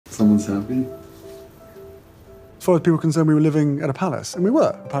someone's happy. As far as people were concerned, we were living at a palace, and we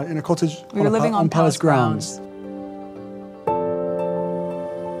were in a cottage. We were living on palace grounds.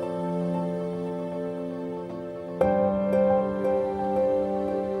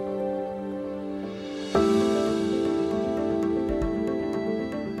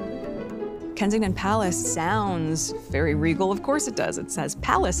 Kensington Palace sounds very regal. Of course it does. It says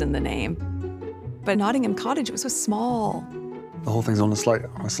palace in the name. But Nottingham Cottage, it was so small. The whole thing's on a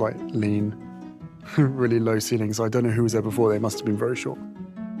slight lean, really low ceiling, so I don't know who was there before. They must have been very short.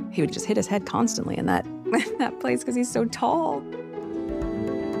 He would just hit his head constantly in that, that place because he's so tall.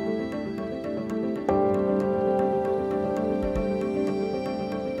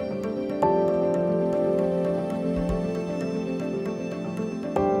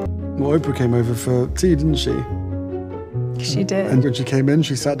 Well, Oprah came over for tea, didn't she? She did. And when she came in,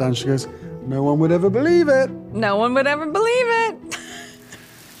 she sat down, she goes, "No one would ever believe it." No one would ever believe it.